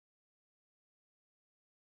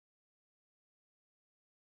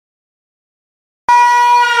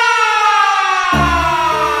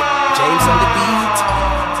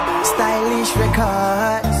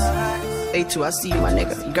A2, I see you, my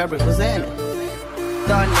nigga. Gabriel Rosano.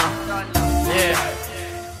 Done now.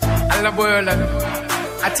 Yeah. Alla boyola.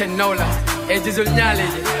 Atenola. Ejizul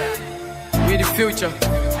knowledge. We the future.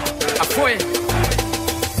 Apoy.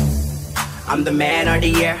 I'm the man of the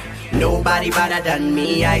year. Nobody better than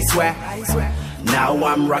me, I swear. Now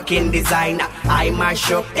I'm rocking designer. I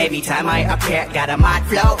mash up every time I appear. Got a mad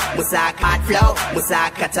flow,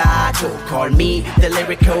 Musaka Tato. Call me the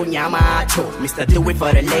lyrical Yamato. Mr. Do it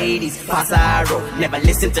for the ladies, Pasaro. Never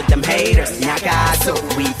listen to them haters, Nagato.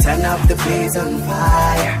 We turn up the place on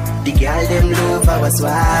fire. The girl them love our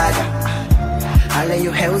swagger. All of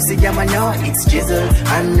you healthy, yeah, man, know it's Jizzle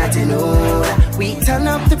and nothing more. We turn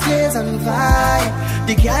up the place on fire.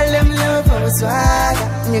 The girl them love our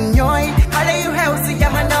swagger. You know it. All of you healthy,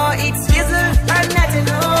 yeah, man, know it's Jizzle and nothing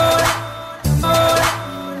more.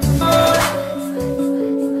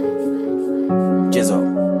 Jizzle.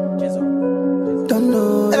 Don't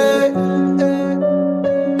know.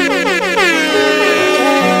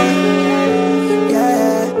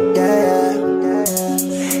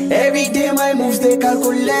 Every day my moves they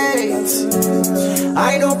calculate.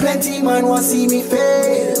 I know plenty man want see me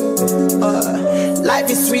fail. Life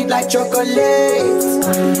is sweet like chocolate.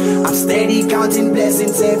 I'm steady counting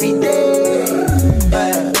blessings every day.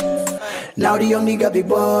 Now the young nigga be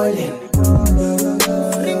ballin'.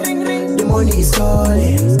 The money is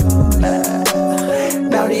calling.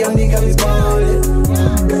 Now the young nigga be ballin'.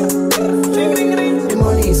 The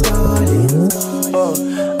money is calling.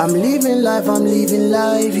 I'm living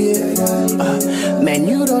life, yeah. Man,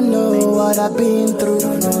 you don't know what I've been through.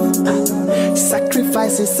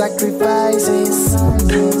 Sacrifices,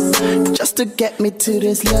 just to get me to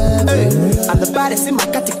this level. I'm the baddest in my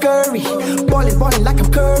category. Ballin' like I'm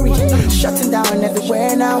Curry. Shutting down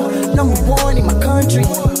everywhere now. Number one in my country.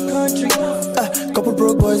 Couple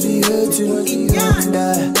broke boys be hurting. It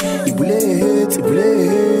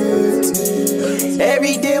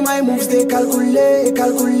every day my moves they calculate.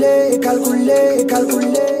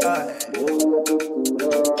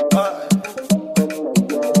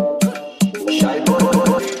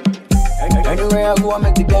 Anywhere I go I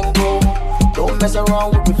make the gang go. Don't mess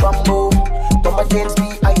around with me fambo. Come against me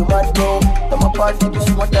are you mad bro? I'm a party this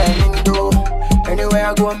is what time in do. Anywhere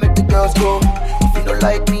I go I make the girls go. If you don't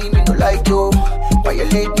like me don't like you.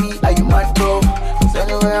 Violate me are you mad bro? Cause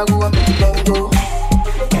anywhere I go I make the gang go.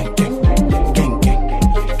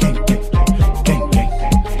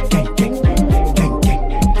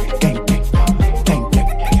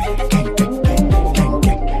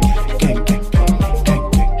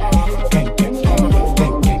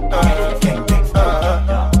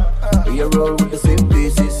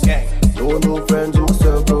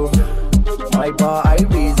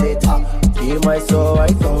 So I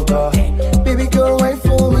conquer. Baby girl, wait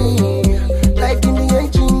for me. Like in the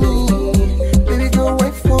engine. Baby girl,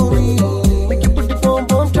 wait for me. Make you put the bomb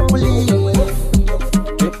trampoline.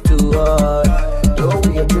 Trip too hard. Know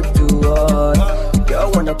we a trip too hard. Girl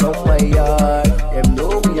wanna come my yard. Them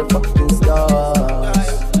know we a fucking stars.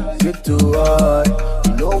 Trip too hard.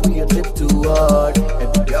 You know we a trip too hard.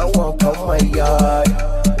 Every girl wanna come my yard.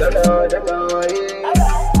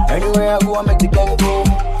 Anywhere I go I make the gang go.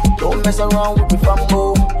 Don't mess around with me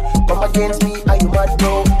fambo. Come against me, are you mad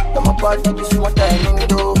bro? I'm a party, this is what time in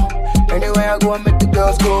do. Anywhere I go, I make the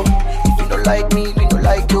girls go. If you don't like me don't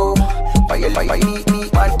like you. Fire, me,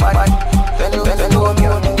 man. Then you know me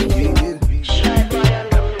on the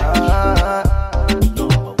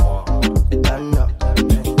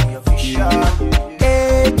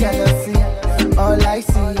Hey, jealousy. All I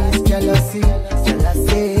see is jealousy.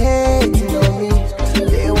 They hating on me.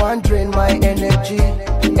 They want drain my energy.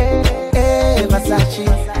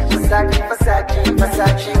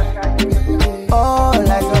 Versace. All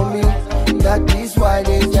eyes on me. That is why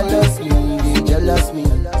they jealous me.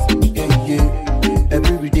 Yeah.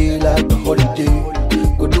 Every day like a holiday.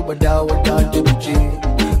 Go do badawa down to the J.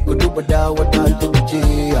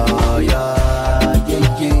 Yeah.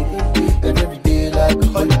 Every day like a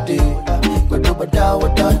holiday. Go do badawa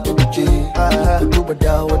down to the J.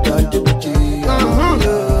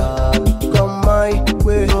 Come my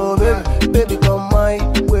way, oh baby, come my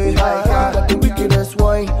way. I got the wickedest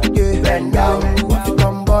wine, yeah. Bend down, if you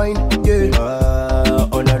combine,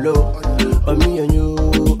 yeah. On a low, on me and you,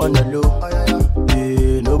 on a low.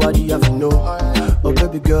 Yeah, nobody have to know. Oh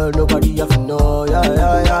baby girl, nobody have to know.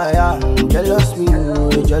 Yeah.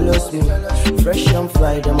 Jealous me. Fresh and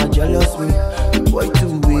fly, them a jealous me. Boy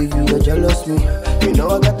too wavy, they jealous me. You know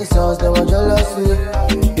I got the sauce, them a jealous me.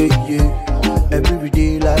 Yeah. Every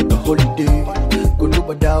day like a holiday. Go do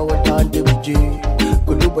badawa down to the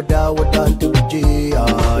J.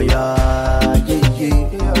 Yeah.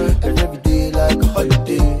 Every day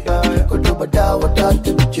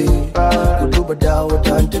Could do better with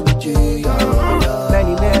Tante DJ.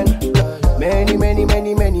 Many men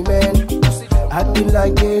acting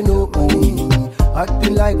like they know me,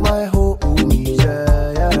 acting like my homies.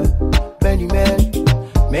 Yeah. Many men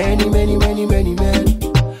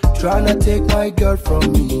trying to take my girl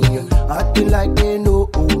from me, acting like they know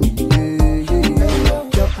me. Yeah.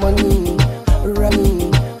 Chop money,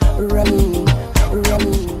 Rami.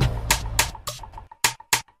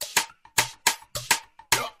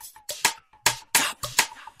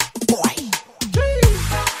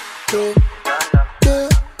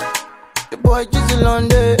 Boy, Jizzle on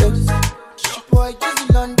this. Boy,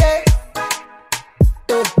 Jizzle on this.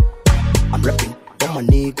 I'm rapping for my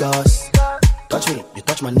niggas. Touch me, you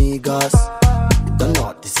touch my niggas. You don't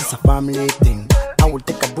know, this is a family thing. I will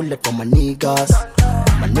take a bullet for my niggas.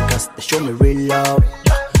 My niggas, they show me real love.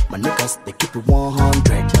 My niggas, they keep it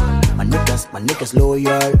 100. My niggas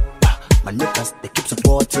loyal. My niggas, they keep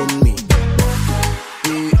supporting me.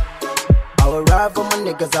 Yeah. I will ride for my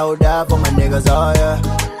niggas, I will die for my niggas, oh yeah.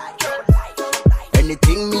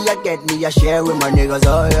 Anything me I get, me I share with my niggas,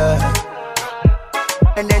 oh yeah.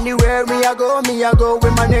 And anywhere me I go with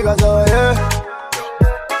my niggas, oh yeah.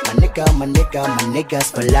 My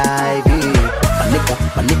niggas for life, yeah.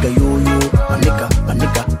 My nigga, you. My nigga,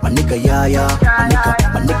 yeah. My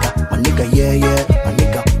nigga, yeah.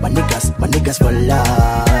 My niggas for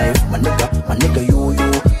life. My nigga, you.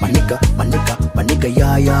 My nigga, yeah. My nigga,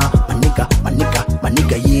 yeah.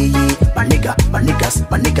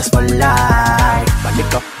 My niggas for life. My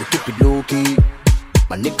nigga, we keep it low key.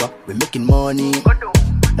 My nigga, we making money.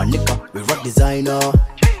 My nigga, we rock designer.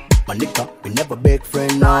 My nigga, we never beg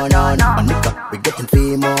friend, no. My nigga, we getting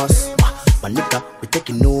famous. My nigga, we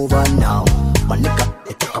taking over now. My nigga,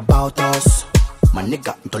 they talk about us. My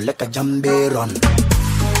nigga, into like a jambe run.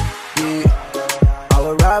 Yeah. I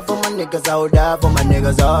will ride for my niggas, I will die for my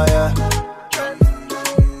niggas, oh yeah.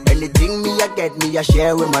 Anything me I get, me I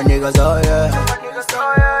share with my niggas, oh yeah.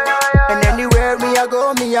 And anywhere me I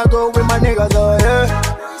go with my niggas, oh yeah.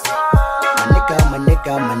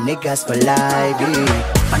 My niggas for life,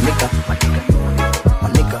 yeah. My nigga, yeah.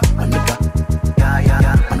 My nigga.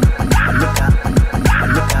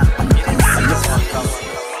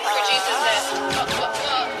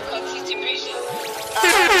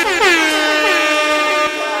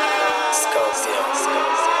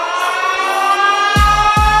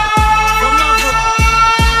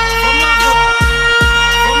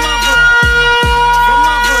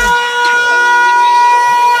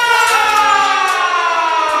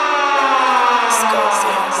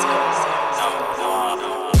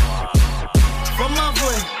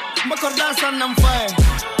 I'm fire.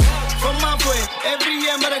 From my boy, every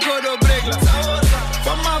year I go to break.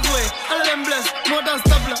 From my boy, all them blessed, more than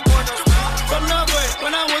stapler. From my boy,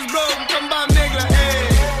 when I was broke, come back nigga.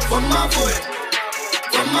 Hey. From my boy,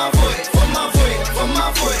 from my boy, from my boy, from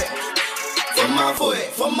my boy, from my boy,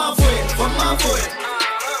 from my boy, from my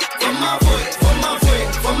boy, from my boy,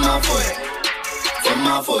 from my boy, from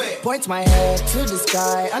my boy. Point my head to the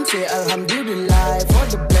sky and say Alhamdulillah for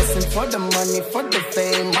the blessing, for the money, for the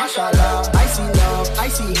fame, mashallah. I see love, I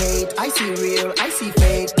see hate, I see real, I see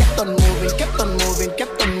fake. Kept on moving,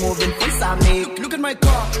 face I make. Look at my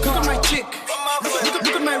car, look at my chick.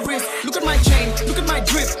 Look at my wrist, look at my chain, look at my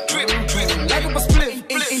drip. Like up a split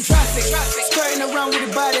in traffic, skirting around with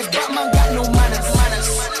the baddest. Batman got no manners.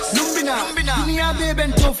 Lumbina, give me a baby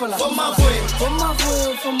and tofala. For my boy, can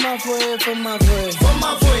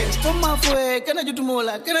I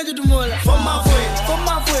do more? For my boy,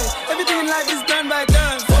 everything in life is done by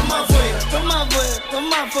turn. For my boy,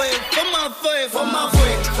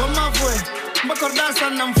 Macordas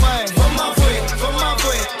and I'm fine. For my boy,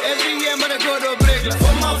 every year I go to break.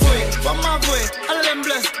 For my boy, all them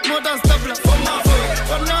blessed, more than stapler. For my boy,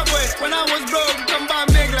 when I was broke, come back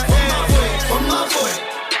nigga. For my boy.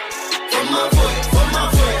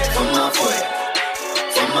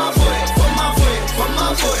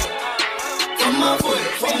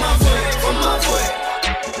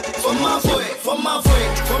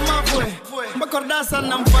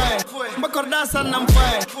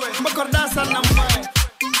 Macordas and I'm fine.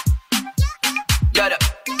 Got it.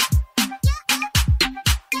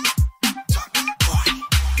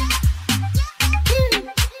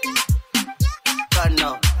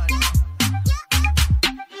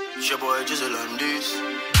 It's your boy Jizzle on this.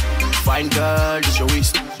 Fine girl, this your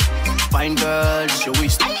waist. Fine girl, this your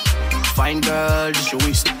waist. Fine girl, this your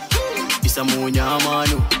waist. It's a monya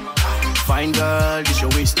manu. Fine girl, this your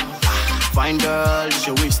waist. Fine girl, this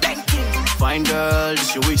your waist. Fine girl,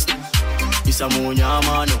 this your waist. It's a monya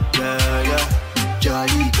manu. Yeah.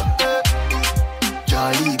 Jalika.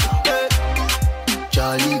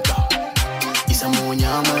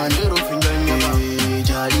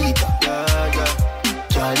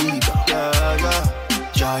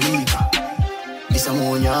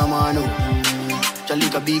 mano.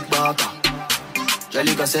 Jalika big baka,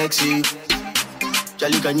 Jalika sexy,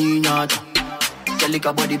 Jalika niñata,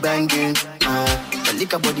 Jalika body banging,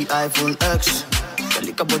 Jalika body iPhone X,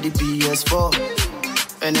 Jalika body PS4.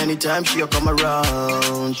 And anytime she come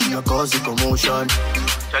around, she a cause a commotion.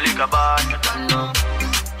 Jalika bad, you don't know.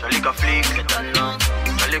 Jalika fleek, you don't know.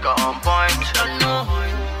 Jalika on point, you don't know.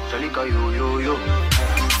 Jalika yo.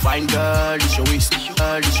 Fine girl, it's your waist,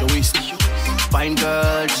 girl, it's your waist. Fine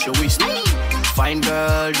girl, it's your waist. Fine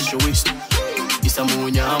girl, it's your waist. It's a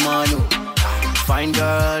munya mano. Fine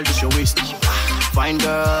girl, it's your waist. Fine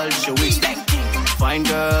girl, it's your waist. Fine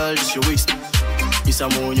girl, it's your waist. It's a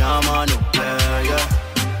munya mano. Yeah.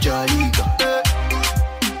 Jalika,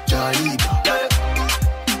 Jalika,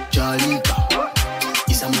 Jalika.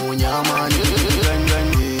 It's a munya mano.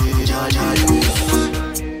 Jalika.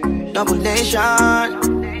 Double nation.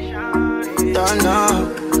 Don't know.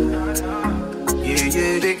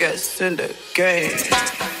 Yeah, biggest in the game.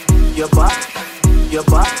 Your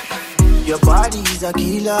body's a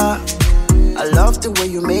killer. I love the way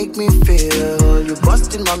you make me feel. You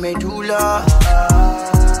busting my medulla.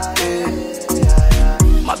 Yeah.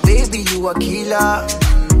 My baby, you a killer.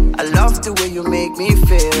 I love the way you make me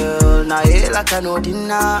feel. Na like I know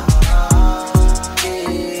dinner.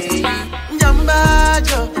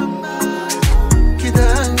 Jambajo,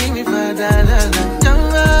 kidangi mi padana.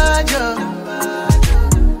 Jambajo,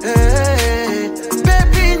 hey,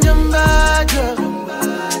 baby jambajo.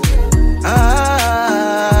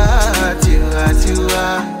 Tiwa,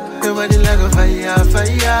 nobody like a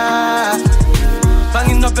fire.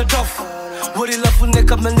 Banging up the duff. What he love for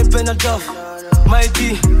neck up and nip and a duff. My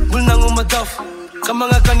D, will nang on my duff.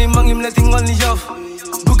 Kamanga kani mangim letting only off.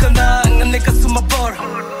 Bukanda and neka suma bar.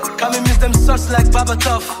 Come and miss them shots like Baba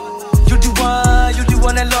Tough. You the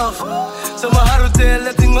one I love. So my heart will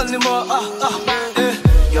letting only more.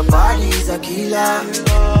 Your body's a killer.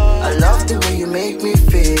 I love the way you make me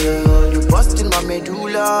feel. You busting my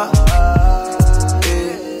medulla.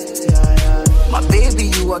 Yeah. My baby,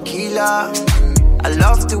 you a killer. I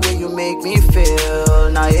love the way you make me feel.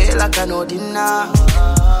 Na like I know dinner.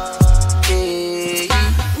 Hey.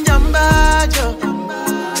 Jambajo,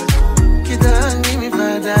 kidangi mi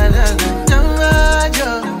padana.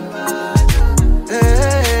 Jambajo,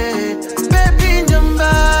 hey, baby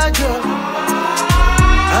jambajo.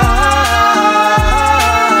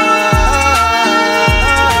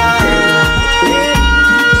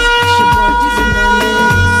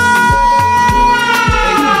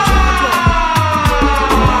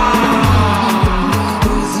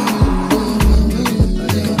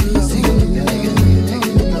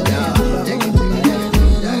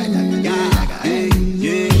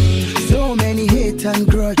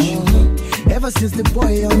 Since the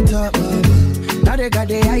boy on top, now they got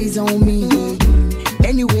their eyes on me.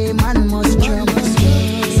 Anyway, man must jump.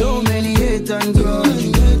 So many hate and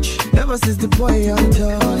grudge. Ever since the boy on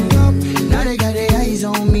top, now they got their eyes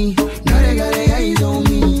on me. Now they got their eyes on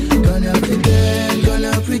me. Gonna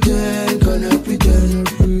pretend.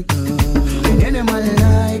 In any my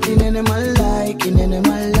like, in any my like, in any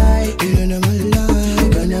my like, in any my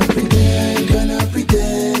like. Gonna pretend.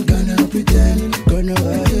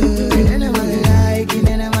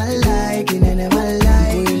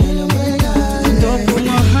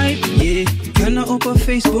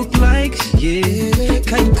 Facebook likes, yeah.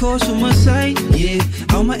 Kite calls on my side, yeah.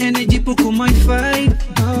 All my energy put on my fight.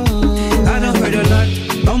 I done heard a lot.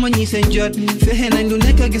 All my knees and jut. Fehen and do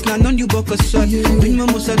neck, I guess not on you book a shot. Bring my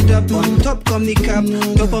muscle up on top, come the cap.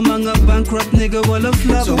 Top among a bankrupt nigga, wall of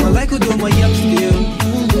flop. So I like to do my yap still.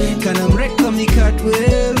 Can I wreck come the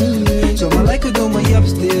cartwheel? So I like to do my yap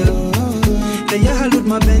still. Then ya halud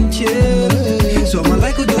my bench, so I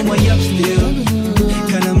like to do my yap still.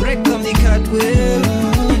 Can I wreck come the cartwheel?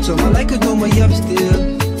 So I like to do my yap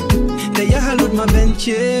still. Then ya halud my bench.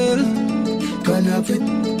 Gonna fit.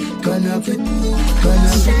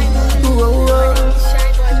 Whoa.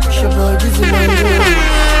 Shabba, this is my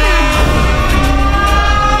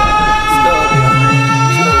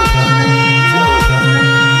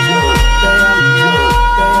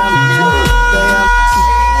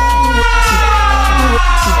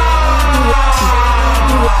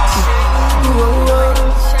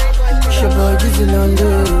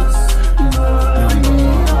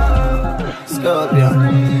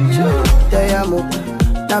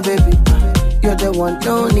now baby, you're the one,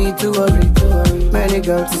 no need to worry. Many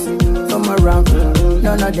girls come around,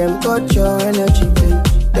 none of them got your energy.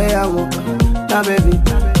 They are more. Now baby,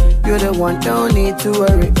 you're the one, no need to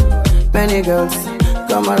worry. Many girls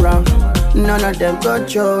come around, none of them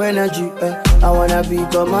got your energy. I wanna be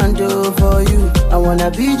commando for you. I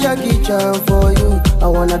wanna be Jackie Chan for you. I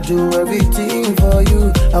wanna do everything for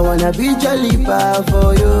you. I wanna be Jalipa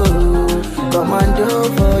for you. Commando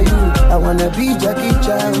for you. I wanna be Jackie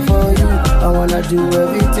Chan for you. I wanna do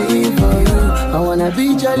everything for you. I wanna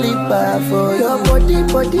be Jalipa for you. Your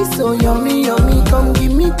body so yummy, yummy. Come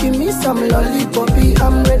give me some lollipoppy.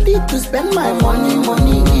 I'm ready to spend my money.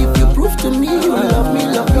 If you prove to me you love me,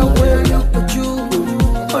 where I look at you.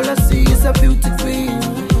 All I see is a beauty queen.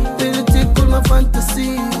 Baby, tickle my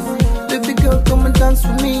fantasy. Baby girl, come and dance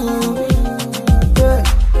with me. Yeah.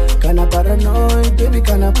 Kinda paranoid, baby,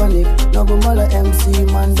 kinda panic. No go mala MC,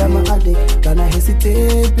 man, I'm a addict. Kinda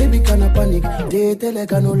hesitate, baby, kinda panic. They tell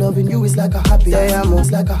like I know loving you is like a happy.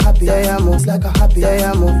 It's like a happy. It's like a happy.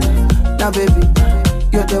 Now, baby,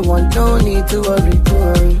 you're the one, no need to worry.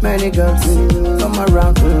 Many girls come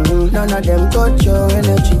around, none of them got your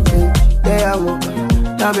energy.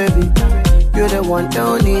 Now, baby, you're the one,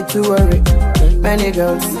 no need to worry. Many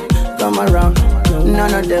girls come around,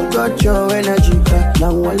 none of them got your energy.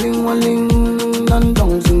 Lang walling, nan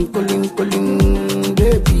dong sing calling.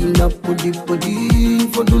 Baby, na pudi,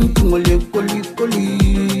 for don't koli.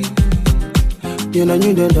 You know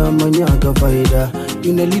you the dama nyaga faida.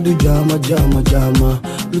 You know lidu jama.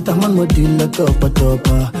 Lutaman mo dilla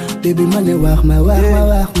topa. Baby money wach ma.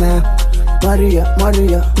 Maria.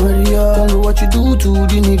 Tell me what you do to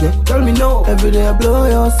the nigga. Tell me no. Every day I blow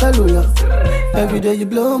your cellular. Every day you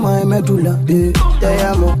blow my medulla. Te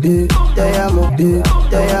amo. I need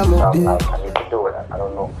to do it. I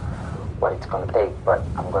don't know what it's gonna take, but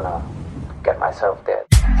I'm gonna get myself there.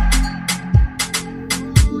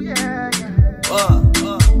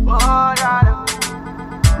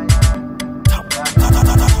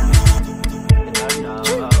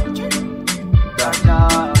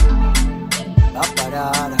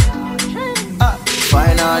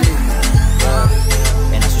 Finally,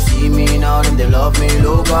 and as you see me now, them they love me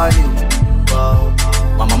locally.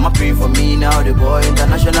 My mama pray for me now, the boy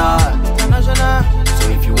international. So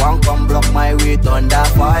if you want come block my way, turn that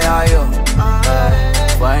fire, yo.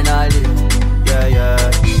 Finally,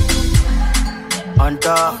 yeah. On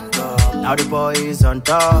top, now the boy is on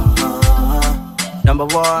top. Number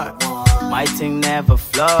one, my thing never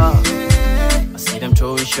flop. I see them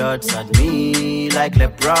throwing shots at me like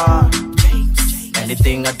LeBron.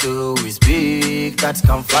 Anything I do is big, that's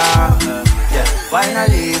come far. Yeah,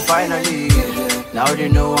 finally, now they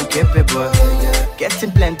know I'm capable.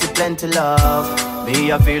 Getting plenty love.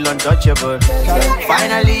 Me, I feel untouchable.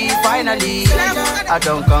 Finally, I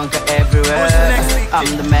don't conquer everywhere.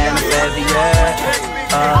 I'm the man of every year.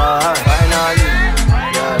 Finally,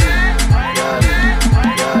 yeah.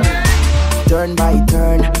 Turn by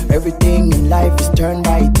turn, everything in life is turn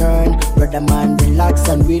by turn. Brother man, relax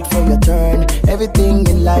and wait for your turn. Everything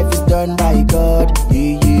in life is done by God.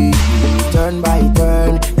 Yeah. Turn by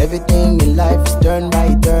turn, everything in life is turn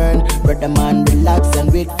by turn. Brother man, relax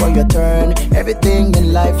and wait for your turn. Everything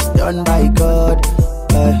in life is done by God.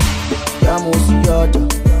 Yamo siyata,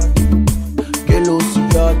 kilo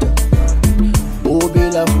siyata. Obi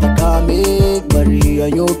lafta kame, Maria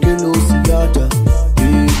yo kilo siyata.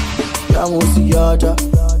 Yamo siyata,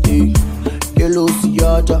 kilo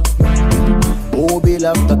siyata. Obi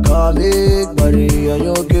lafta kame, Maria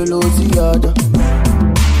yo kilo siyata.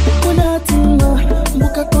 Unatinga,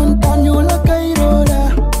 buka kontanyo la kairola.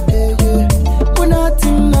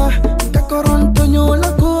 Unatinga, kakorontonyo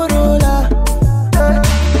la korola.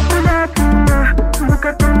 Unatinga,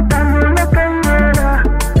 buka kontanyo la kairola.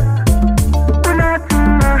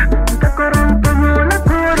 Unatinga, kakorontonyo la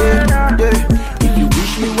korola. If you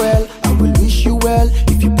wish me well, I will wish you well.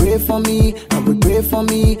 If you pray for me, I will pray for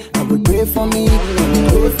me. If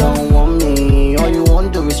you don't want me, all you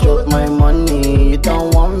want to is choke my money. You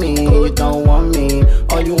don't want me.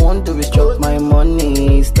 All you want to is choke my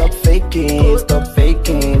money. Stop faking.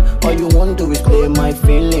 All you want to is play my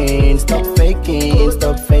feelings. Stop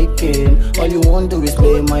faking. All you want to is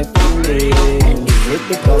play my feelings. Is it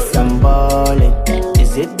because I'm balling?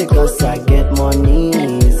 Is it because I get money?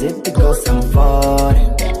 Is it because I'm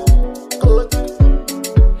falling?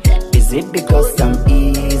 Is it because I'm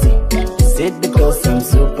easy? Is it because I'm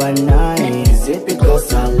super nice?